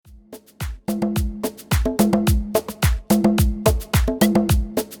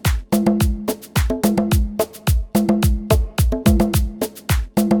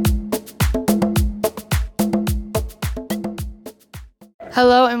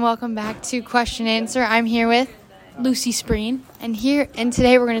and welcome back to Question and Answer. I'm here with Lucy Spreen. and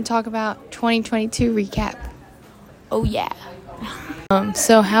today we're going to talk about 2022 recap. Oh yeah.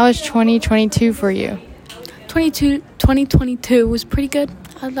 So how is 2022 for you? 2022 was pretty good.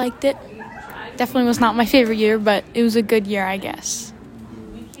 I liked it. Definitely was not my favorite year, but it was a good year, I guess.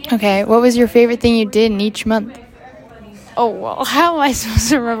 Okay, what was your favorite thing you did in each month? Oh, well, how am I supposed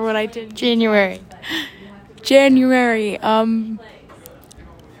to remember what I did? January.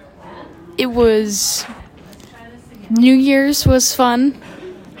 It was New Year's was fun.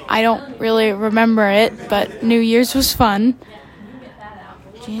 I don't really remember it, but New Year's was fun.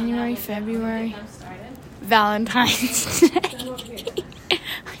 January, February, Valentine's Day.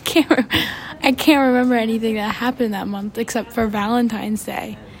 I can't remember anything that happened that month except for Valentine's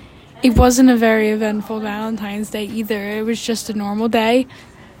Day. It wasn't a very eventful Valentine's Day either. It was just a normal day.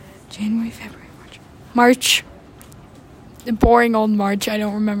 January, February, March. Boring old March. I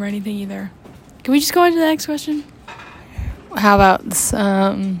don't remember anything either. Can we just go on to the next question? How about this,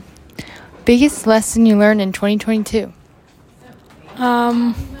 biggest lesson you learned in 2022?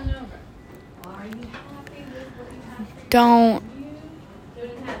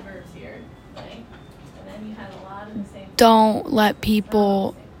 Don't let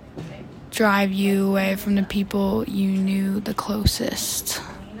people drive you away from the people you knew the closest.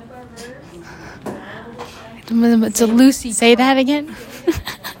 It's a Lucy. Say that again?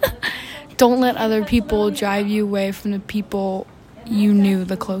 Don't let other people drive you away from the people you knew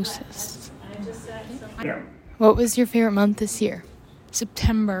the closest. What was your favorite month this year?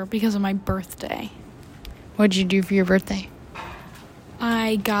 September, because of my birthday. What did you do for your birthday?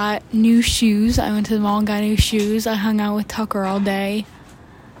 I got new shoes. I went to the mall and got new shoes. I hung out with Tucker all day.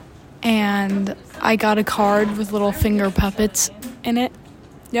 And I got a card with little finger puppets in it.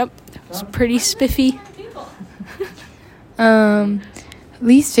 Yep. It was pretty spiffy.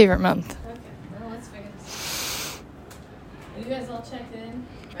 Least favorite month?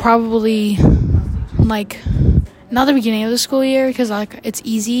 Probably, not the beginning of the school year, because, it's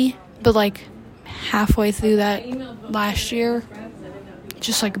easy. But, halfway through that last year,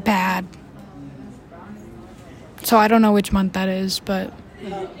 just, bad. So I don't know which month that is, but...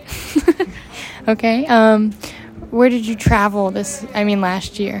 Okay. Where did you travel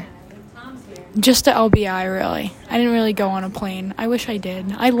last year? Just to LBI, really. I didn't really go on a plane. I wish I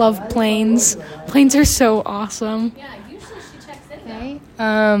did. I love planes. Planes are so awesome. Okay.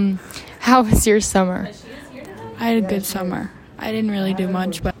 How was your summer? I had a good summer. I didn't really do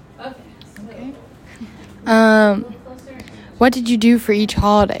much, but... Okay. What did you do for each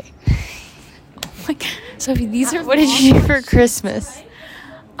holiday? Sophie, What did you do for Christmas?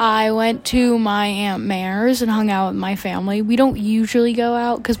 I went to my Aunt Mare's and hung out with my family. We don't usually go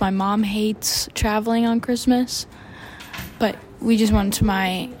out because my mom hates traveling on Christmas. But we just went to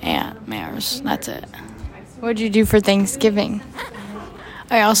my Aunt Mare's. That's it. What did you do for Thanksgiving?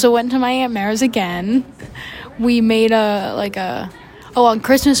 I also went to my Aunt Mare's again. We made on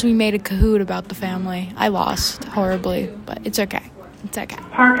Christmas we made a Kahoot about the family. I lost horribly, but it's okay. It's okay.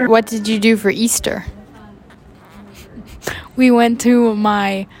 What did you do for Easter? We went to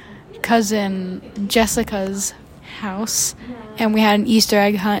my cousin Jessica's house, and we had an Easter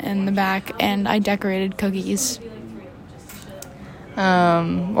egg hunt in the back, and I decorated cookies.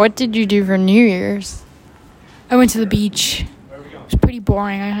 What did you do for New Year's? I went to the beach. It was pretty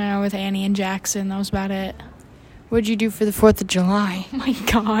boring. I hung out with Annie and Jackson. That was about it. What did you do for the 4th of July? Oh my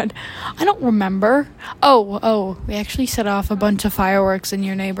God. I don't remember. Oh, we actually set off a bunch of fireworks in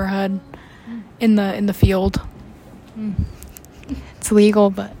your neighborhood in the field. It's legal,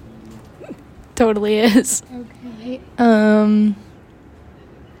 but totally is. Okay.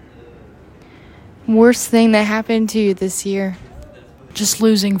 Worst thing that happened to you this year? Just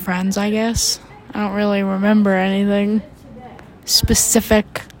losing friends, I guess. I don't really remember anything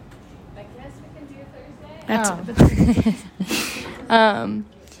specific. That's it.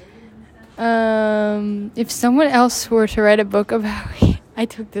 If someone else were to write a book about I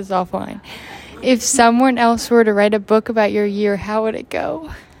took this offline. If someone else were to write a book about your year, how would it go?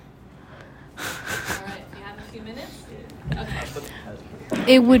 All right, you have a few minutes?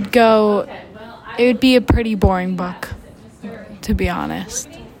 Okay. It would be a pretty boring book, to be honest.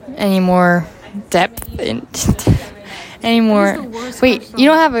 Any more depth? Any more? Wait, you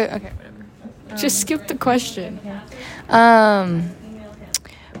don't have a... Okay, whatever. Just skip the question.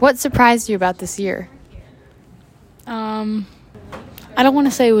 What surprised you about this year? I don't want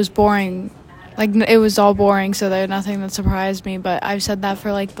to say it was boring. It was all boring, so there's nothing that surprised me, but I've said that for,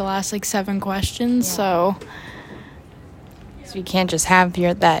 the last, 7 questions, so... So you can't just have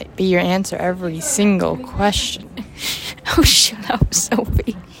that be your answer every single question. Oh, shut up,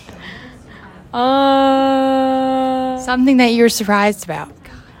 Sophie. Something that you were surprised about.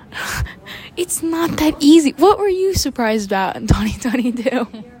 It's not that easy. What were you surprised about in 2022?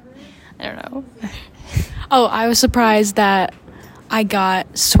 I don't know. Oh, I was surprised that I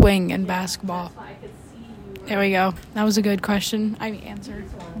got swing in basketball. There we go. That was a good question. I answered.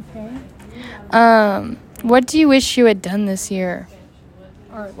 Okay. What do you wish you had done this year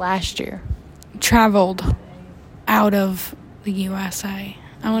or last year? Traveled out of the USA.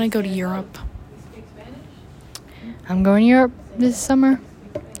 I want to go to Europe. I'm going to Europe this summer.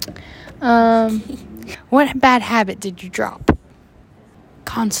 What bad habit did you drop?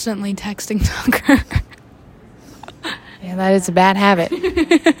 Constantly texting Tucker. Yeah, that is a bad habit.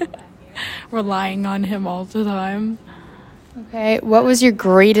 Relying on him all the time. Okay, what was your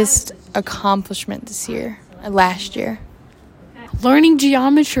greatest accomplishment this year? Last year? Learning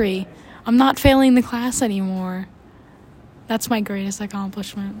geometry. I'm not failing the class anymore. That's my greatest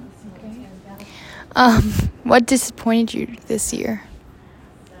accomplishment. What disappointed you this year?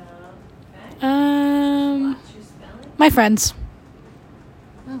 My friends.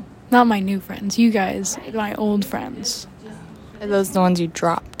 Not my new friends. You guys, my old friends. Are those the ones you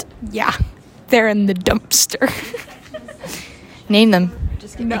dropped? Yeah, they're in the dumpster. Name them.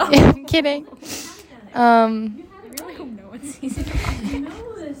 Just kidding. No. I'm kidding.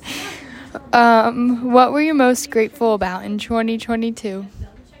 What were you most grateful about in 2022?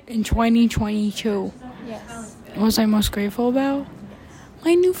 In 2022. Yes. What was I most grateful about?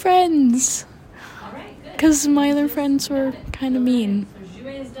 My new friends. Because my other friends were kind of mean.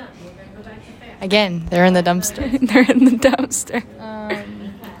 Again, they're in the dumpster. They're in the dumpster.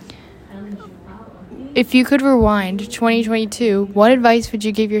 If you could rewind 2022, what advice would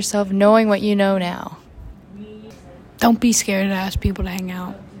you give yourself knowing what you know now? Don't be scared to ask people to hang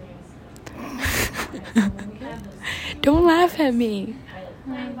out. Don't laugh at me.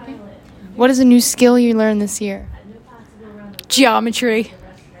 What is a new skill you learned this year? Geometry.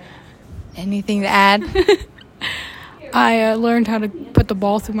 Anything to add? I learned how to put the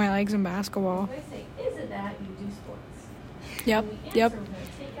ball through my legs in basketball. Yep.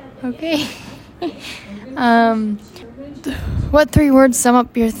 Okay. What 3 words sum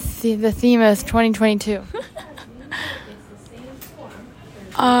up your the theme of 2022?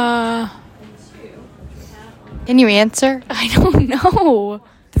 Can you answer? I don't know.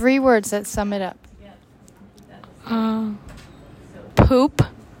 3 words that sum it up. Poop.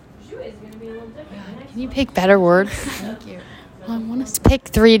 Can you pick better words? Thank you. I want Let's pick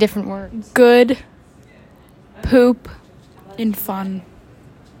 3 different words. good, poop, and fun.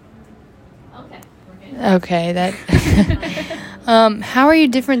 Okay, that. How are you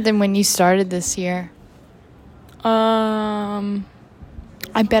different than when you started this year? I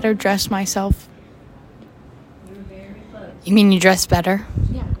better dress myself. You mean you dress better?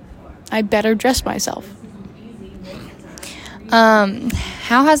 Yeah. I better dress myself.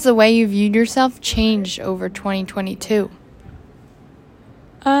 How has the way you viewed yourself changed over 2022?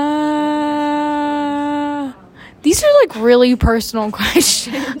 These are like really personal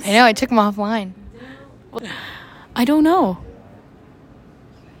questions. I know, I took them offline. I don't know.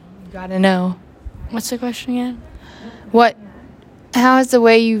 You gotta know. What's the question again? How has the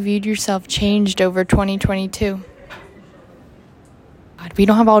way you viewed yourself changed over 2022? God, we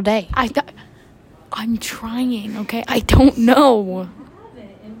don't have all day. I'm trying, okay? I don't know.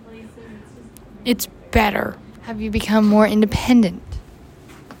 It's better. Have you become more independent?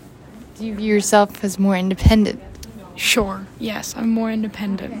 Do you view yourself as more independent? Sure. Yes, I'm more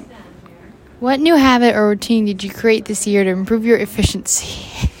independent. What new habit or routine did you create this year to improve your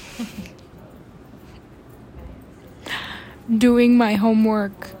efficiency? Doing my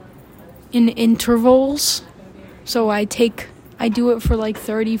homework in intervals. So I do it for like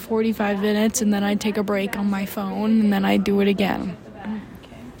 30, 45 minutes, and then I take a break on my phone, and then I do it again.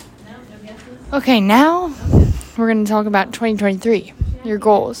 Okay, now we're going to talk about 2023, your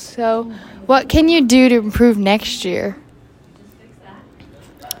goals. So, what can you do to improve next year?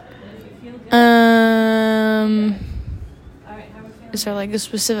 Is there like a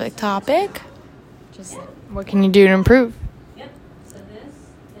specific topic? Just what can you do to improve?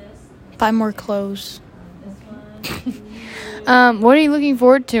 Buy more clothes. What are you looking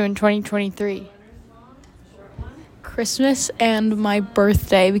forward to in 2023? Christmas and my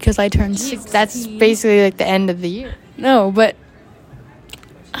birthday because I turned 16. That's basically like the end of the year. No, but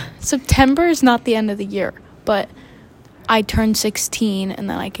September is not the end of the year, but I turned 16 and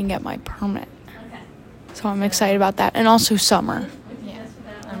then I can get my permit. So I'm excited about that. And also summer. Yeah,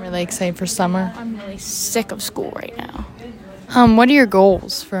 I'm really excited for summer. I'm really sick of school right now. What are your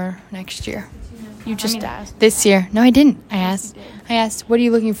goals for next year? You just asked. This year. No, I didn't. I asked, what are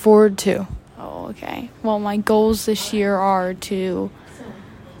you looking forward to? Oh. Okay. Well, my goals this year are to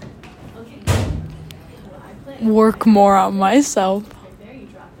work more on myself.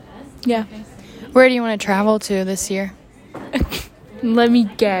 Yeah. Where do you want to travel to this year? Let me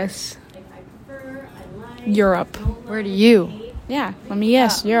guess. Europe. Where do you? Yeah, let me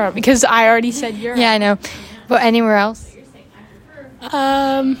guess. Europe. Because I already said Europe. Yeah, I know. But anywhere else?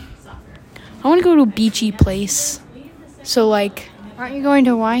 I want to go to a beachy place. So, like... Aren't you going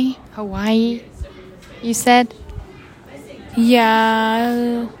to Hawaii? Hawaii, you said?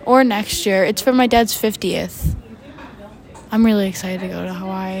 Yeah, or next year. It's for my dad's 50th. I'm really excited to go to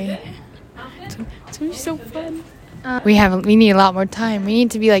Hawaii. It's going to be so fun. We need a lot more time. We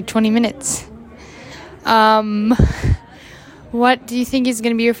need to be like 20 minutes. What do you think is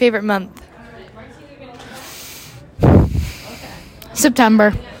going to be your favorite month?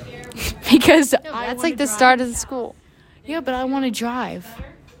 September. Because That's like the start of the school. Yeah, but I want to drive.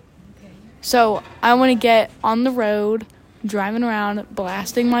 So I want to get on the road, driving around,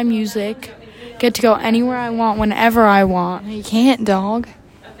 blasting my music, get to go anywhere I want, whenever I want. You can't, dog.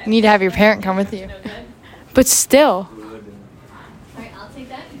 You need to have your parent come with you. But still.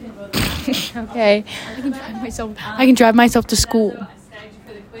 Okay. I can drive myself to school.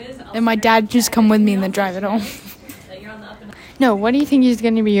 And my dad just come with me and then drive it home. No, what do you think is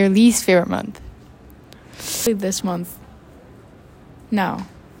going to be your least favorite month? This month. No.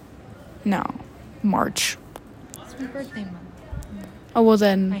 March. It's my birthday month. Oh, well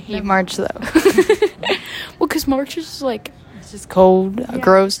then. I hate March, though. Well, because March is like... It's just cold,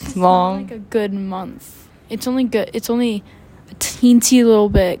 gross, it's long. not like a good month. It's only good. It's only a teensy little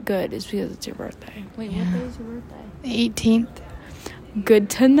bit good. It's because it's your birthday. Wait, what day is your birthday? 18th. Good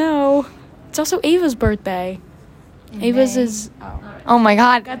to know. It's also Ava's birthday. Ava's is... Oh, my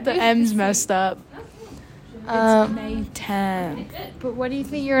God. Got the M's messed up. It's May 10th. But what do you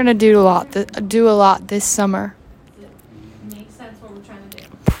think you're going to do a lot this summer?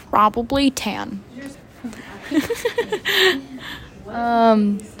 Probably tan.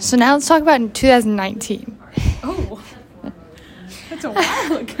 So now let's talk about 2019. Oh. That's a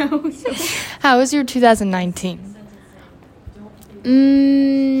while ago. How was your 2019?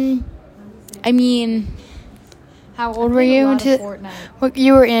 I mean... How old were you? What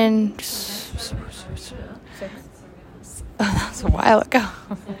you were in... Oh, that was a while ago.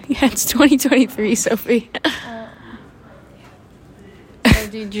 Yeah, it's 2023, Sophie. So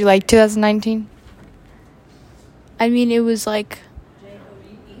did you like 2019? I mean, it was like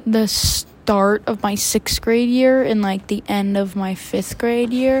the start of my 6th grade year and like the end of my 5th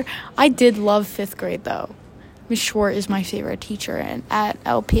grade year. I did love 5th grade though. Miss Schwartz is my favorite teacher at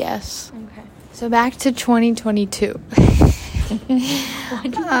LPS. Okay. So back to 2022.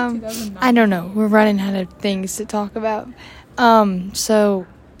 I don't know. We're running out of things to talk about. So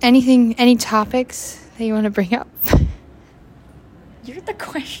any topics that you want to bring up? You're the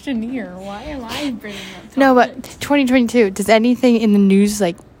questionnaire. Why am I bringing up topics? No, but 2022. Does anything in the news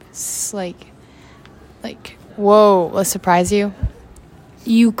like whoa, surprise you?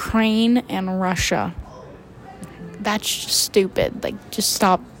 Ukraine and Russia. That's stupid. Like, just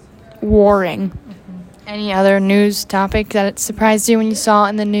stop warring. Any other news topic that surprised you when you saw it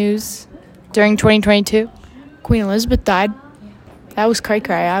in the news during 2022? Queen Elizabeth died. That was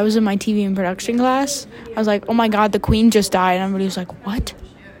cray-cray. I was in my TV and production class. I was like, oh my God, the Queen just died. And everybody was like, what?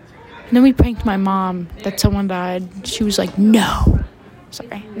 And then we pranked my mom that someone died. She was like, no.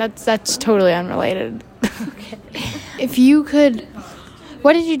 Sorry. That's totally unrelated. Okay. If you could...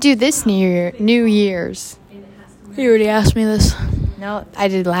 What did you do this New Year's? You already asked me this. No, I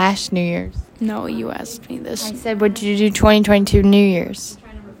did last New Year's. No, you asked me this. I said, what did you do 2022 New Year's?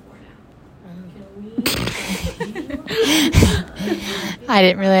 I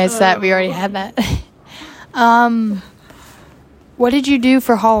didn't realize that. We already had that. What did you do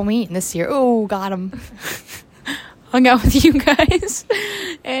for Halloween this year? Oh, got him. Hung out with you guys.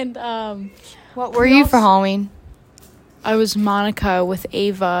 And, what were you for Halloween? I was Monica with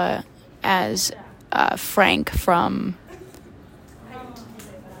Ava as Frank from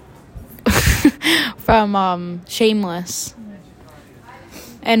Shameless.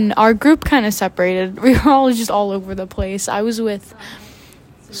 And our group kind of separated. We were all just all over the place. I was with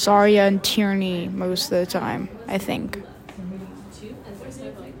Saria and Tierney most of the time, I think.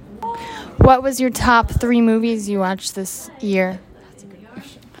 What was your top 3 movies you watched this year?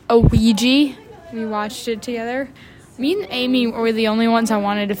 Ouija. We watched it together. Me and Amy were the only ones I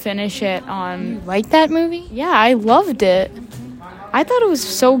wanted to finish it on. You liked that movie? Yeah, I loved it. I thought it was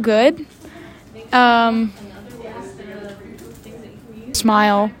so good.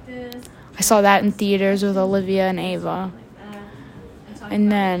 Smile. I saw that in theaters with Olivia and Ava.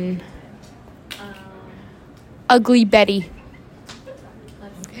 And then Ugly Betty.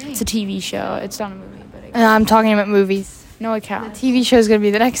 Okay. It's a TV show. It's not a movie, but I'm talking about movies. no The account. TV show is going to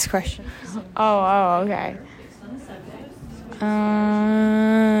be the next question. Oh, okay.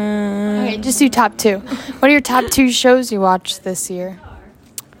 Okay, just do top 2. What are your top 2 shows you watched this year?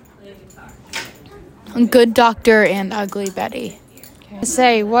 Good Doctor and Ugly Betty.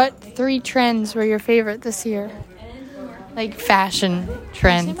 Say, what 3 trends were your favorite this year? Like fashion Is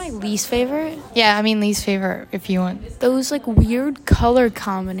trends. it my least favorite? Yeah, I mean least favorite if you want. Those like weird color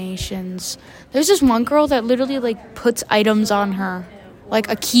combinations. There's this one girl that literally like puts items on her, like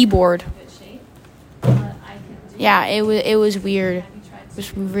a keyboard. Yeah, it was weird. It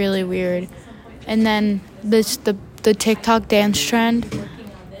was really weird. And then the TikTok dance trend.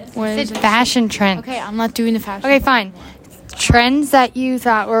 What It's is it? fashion trend. Okay, I'm not doing the fashion. Okay, fine. Trends that you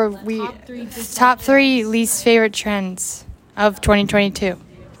thought were top 3 least favorite trends of 2022.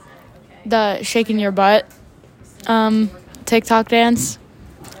 The shaking your butt TikTok dance.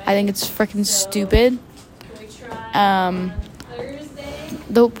 I think it's freaking stupid.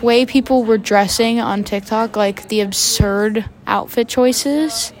 The way people were dressing on TikTok, like the absurd outfit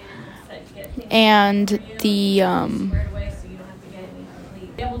choices and the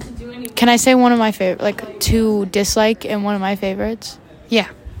can I say one of my favorite, like 2 dislike and one of my favorites? Yeah.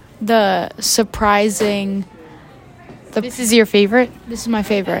 The surprising. This is your favorite? This is my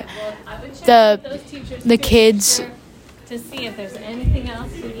favorite. The kids. To see if there's anything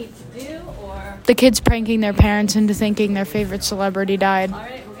else you need to do, or The kids pranking their parents into thinking their favorite celebrity died. all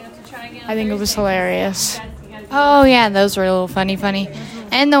right, we're gonna have to try again. I think it was hilarious. Oh, yeah, those were a little funny.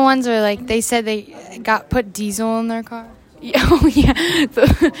 And the ones where, like, they said they put diesel in their car. Oh yeah,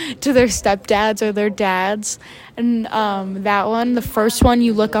 to their stepdads or their dads, and that one, the first one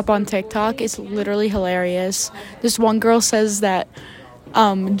you look up on TikTok, is literally hilarious. This one girl says that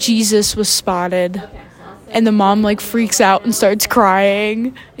Jesus was spotted, and the mom like freaks out and starts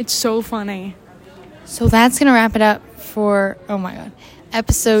crying. It's so funny. So that's going to wrap it up for, oh my God,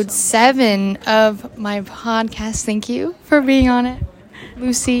 episode 7 of my podcast. Thank you for being on it,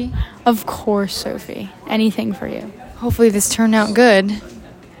 Lucy. Of course, Sophie. Anything for you. Hopefully this turned out good.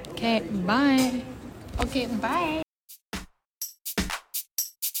 Okay, bye. Okay, bye.